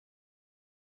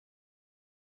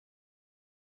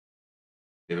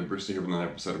David Brewster here with another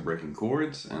episode of Breaking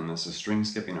Chords, and this is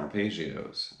String-Skipping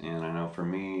Arpeggios. And I know for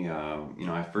me,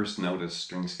 I first noticed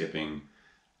string skipping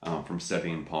from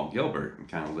studying Paul Gilbert and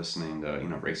kind of listening to,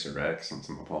 Racer X and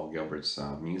some of Paul Gilbert's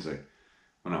music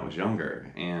when I was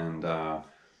younger. And, I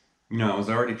was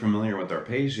already familiar with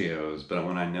arpeggios, but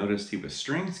when I noticed he was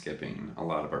string skipping a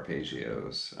lot of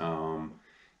arpeggios,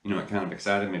 it kind of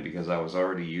excited me because I was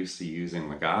already used to using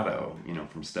legato,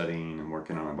 from studying and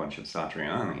working on a bunch of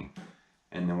Satriani.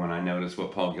 And then when I noticed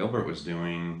what Paul Gilbert was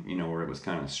doing, where it was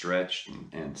kind of stretched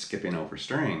and skipping over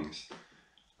strings,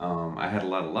 I had a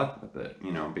lot of luck with it,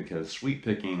 because sweep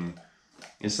picking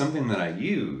is something that I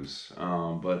use,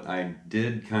 but I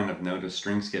did kind of notice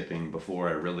string skipping before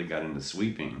I really got into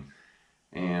sweeping.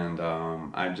 And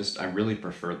I really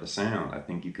prefer the sound. I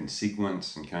think you can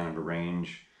sequence and kind of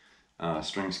arrange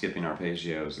string skipping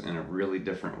arpeggios in a really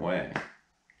different way.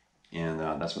 And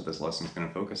that's what this lesson is going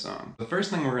to focus on. The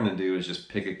first thing we're going to do is just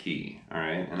pick a key, all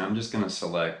right? And I'm just going to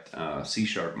select C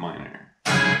sharp minor.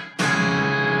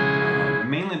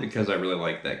 Mainly because I really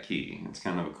like that key. It's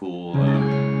kind of a cool,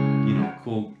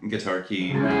 cool guitar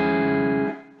key.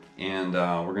 And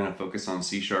we're going to focus on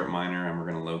C sharp minor, and we're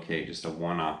going to locate just a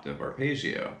 1-octave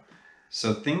arpeggio.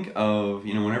 So think of,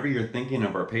 whenever you're thinking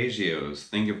of arpeggios,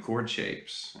 think of chord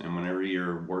shapes. And whenever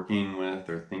you're working with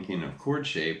or thinking of chord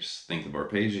shapes, think of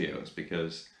arpeggios,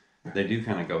 because they do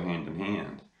kind of go hand in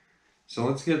hand. So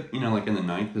let's get, like in the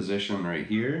 9th position right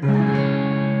here.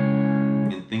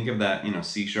 And think of that,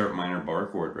 C sharp minor bar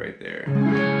chord right there.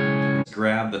 Let's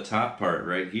grab the top part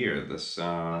right here, this,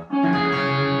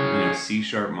 C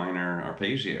sharp minor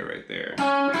arpeggio right there.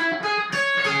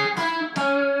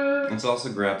 Let's also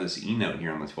grab this E note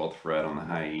here on the 12th fret on the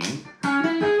high E.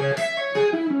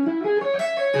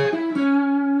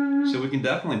 So we can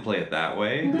definitely play it that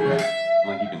way.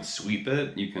 Like you can sweep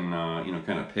it, you can,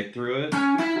 kind of pick through it.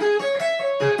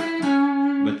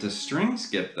 But to string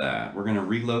skip that, we're going to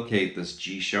relocate this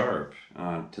G sharp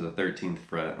to the 13th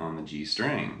fret on the G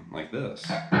string, like this.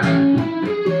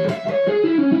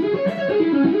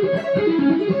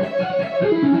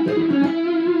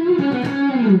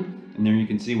 And there you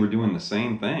can see we're doing the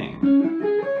same thing.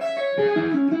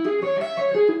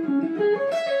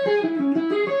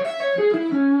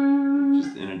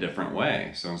 Just in a different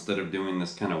way. So instead of doing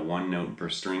this kind of 1 note per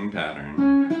string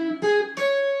pattern,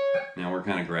 now we're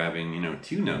kind of grabbing,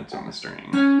 2 notes on the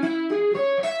string.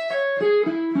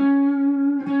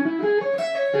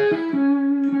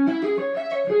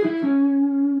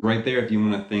 Right there, if you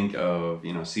want to think of,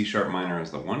 C sharp minor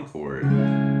as the 1 chord,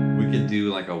 we could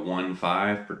do like a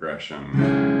 1-5 progression,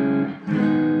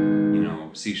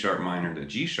 C sharp minor to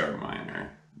G sharp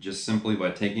minor, just simply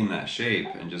by taking that shape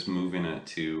and just moving it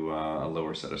to a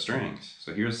lower set of strings.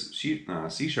 So here's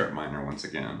C sharp minor once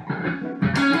again.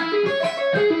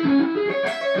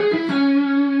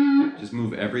 Just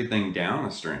move everything down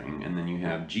a string, and then you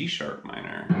have G sharp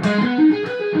minor.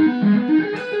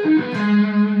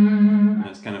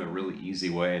 That's kind of a really easy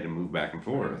way to move back and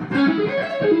forth.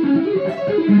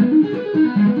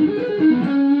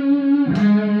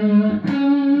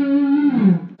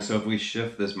 So if we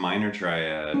shift this minor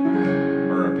triad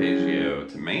or arpeggio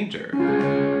to major,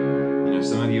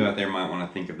 some of you out there might want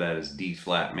to think of that as D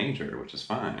flat major, which is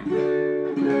fine.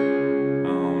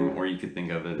 Or you could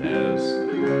think of it as,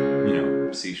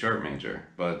 C sharp major.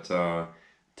 But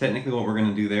technically what we're going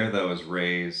to do there, though, is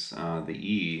raise the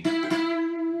E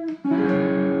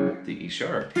to E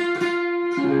sharp.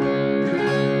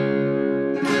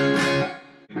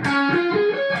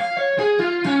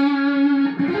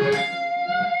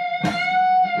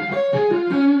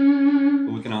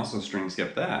 Also string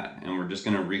skip that, and we're just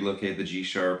going to relocate the G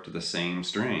sharp to the same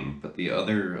string, but the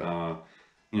other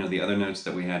the other notes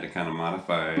that we had to kind of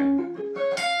modify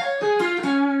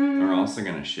are also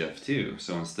going to shift too.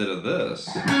 So instead of this,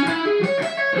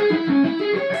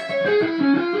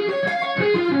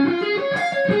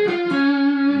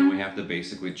 we have to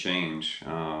basically change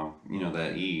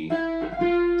that E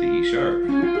to E sharp.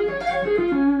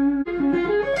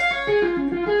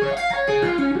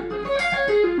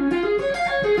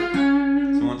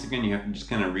 Again, you have to just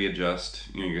kind of readjust,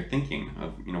 your thinking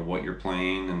of, what you're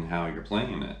playing and how you're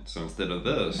playing it. So instead of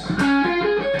this,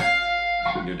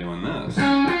 you're doing this,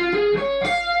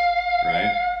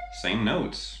 right? Same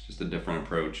notes, just a different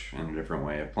approach and a different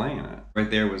way of playing it. Right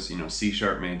there was, C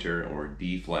sharp major or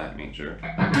D flat major.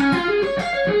 And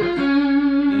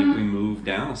if we move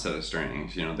down a set of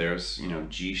strings, there's,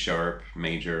 G sharp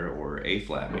major or A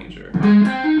flat major.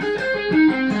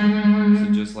 So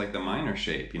just like the minor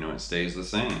shape, it stays the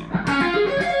same.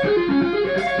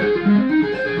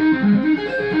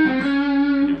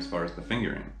 As far as the finger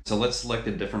fingering. So let's select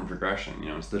a different progression.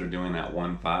 Instead of doing that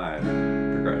 1-5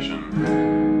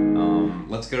 progression,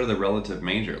 let's go to the relative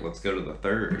major. Let's go to the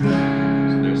third.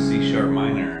 So there's C sharp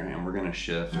minor, and we're gonna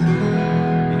shift, to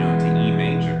E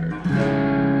major.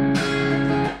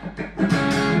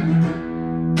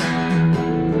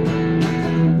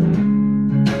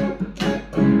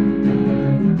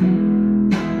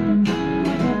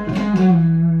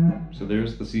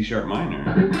 There's the C sharp minor.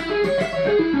 And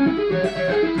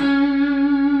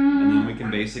then we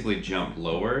can basically jump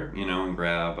lower, and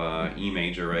grab E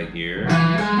major right here. You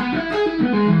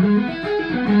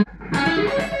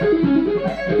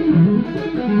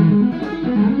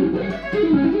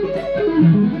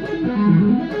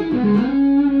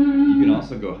can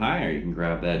also go higher. You can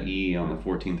grab that E on the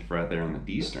 14th fret there on the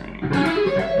D string.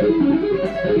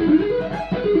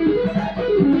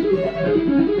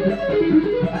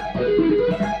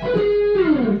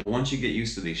 Once you get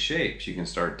used to these shapes, you can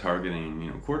start targeting,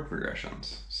 chord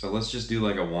progressions. So let's just do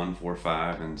like a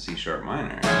 1-4-5 in C sharp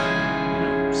minor.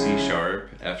 C sharp,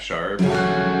 F sharp,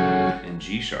 and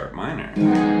G sharp minor.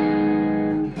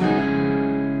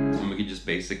 And we could just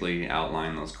basically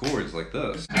outline those chords like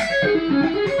this.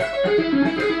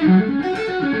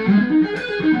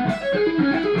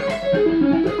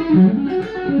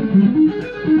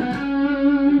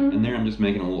 And there I'm just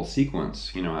making a little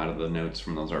sequence, out of the notes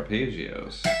from those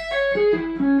arpeggios.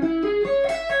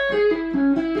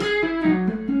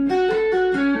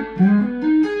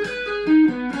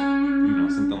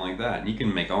 Something like that. And you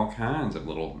can make all kinds of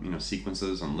little,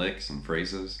 sequences and licks and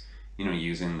phrases,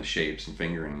 using the shapes and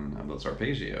fingering of those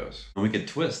arpeggios. And we could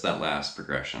twist that last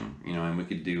progression, and we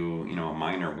could do, a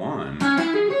minor 1,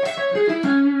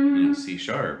 C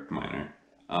sharp minor.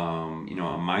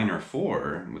 A minor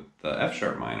 4 with the F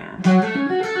sharp minor,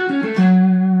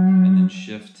 and then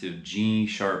shift to G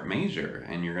sharp major,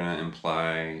 and you're gonna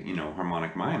imply,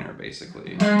 harmonic minor,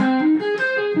 basically.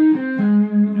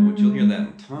 Which you'll hear that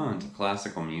in tons of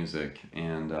classical music,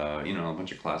 and a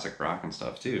bunch of classic rock and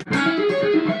stuff too.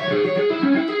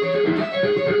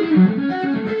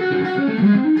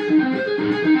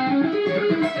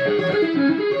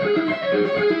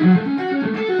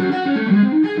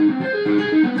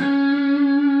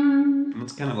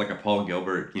 It's kind of like a Paul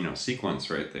Gilbert, sequence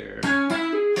right there.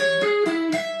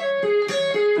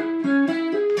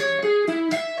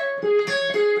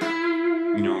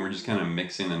 We're just kind of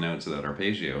mixing the notes of that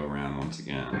arpeggio around once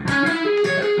again.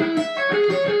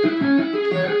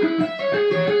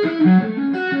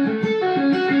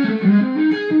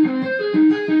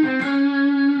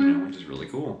 Which is really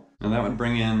cool. Now that would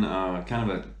bring in kind of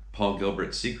a Paul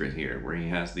Gilbert secret here, where he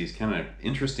has these kind of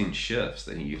interesting shifts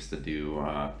that he used to do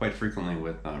quite frequently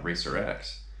with Racer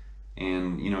X.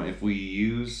 And if we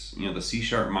use the C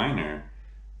sharp minor,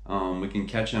 we can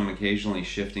catch him occasionally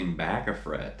shifting back a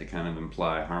fret to kind of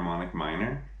imply harmonic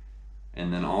minor,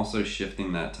 and then also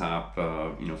shifting that top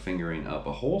fingering up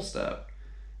a whole step,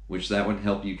 which that would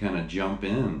help you kind of jump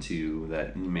into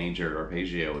that E major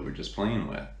arpeggio we were just playing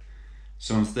with.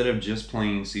 So instead of just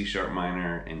playing C sharp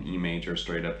minor and E major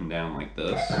straight up and down like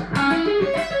this,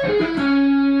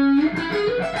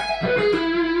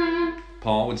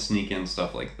 Paul would sneak in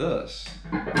stuff like this.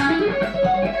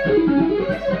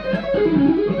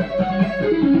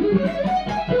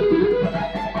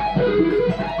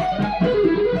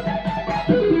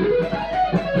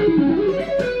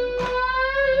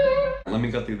 Let me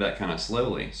go through that kind of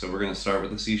slowly. So we're going to start with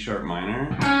the C sharp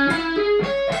minor.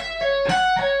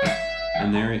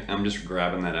 And there, I'm just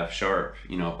grabbing that F sharp,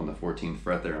 up on the 14th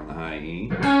fret there on the high E.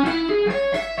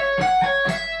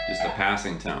 Just a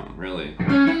passing tone, really.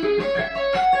 And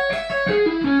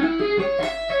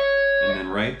then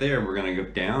right there, we're gonna go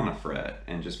down a fret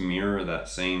and just mirror that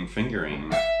same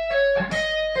fingering.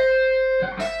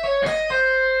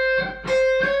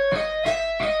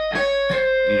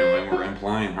 And we're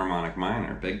implying harmonic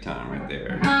minor, big time right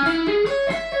there.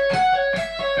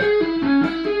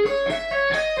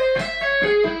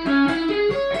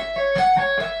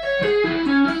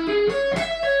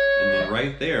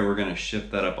 Right there, we're going to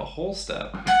shift that up a whole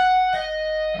step.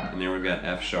 And there we've got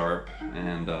F sharp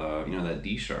and, that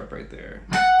D sharp right there.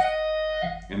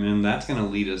 And then that's going to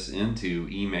lead us into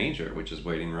E major, which is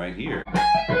waiting right here.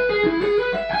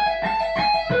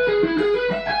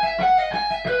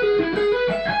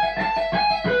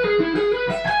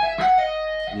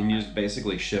 And then you just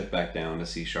basically shift back down to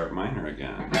C sharp minor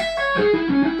again.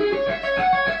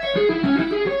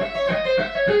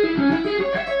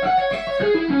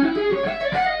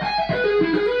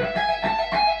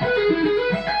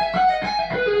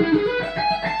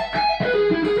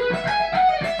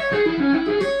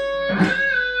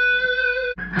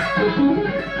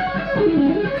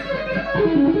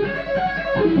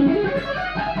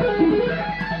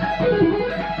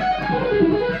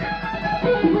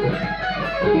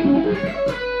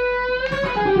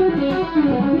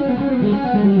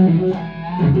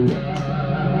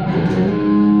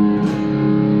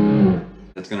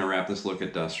 That's going to wrap this look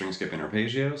at string skipping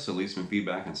arpeggio. So leave some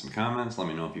feedback and some comments. Let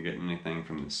me know if you're getting anything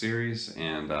from this series,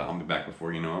 and I'll be back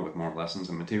before you know it with more lessons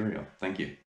and material. Thank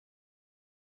you.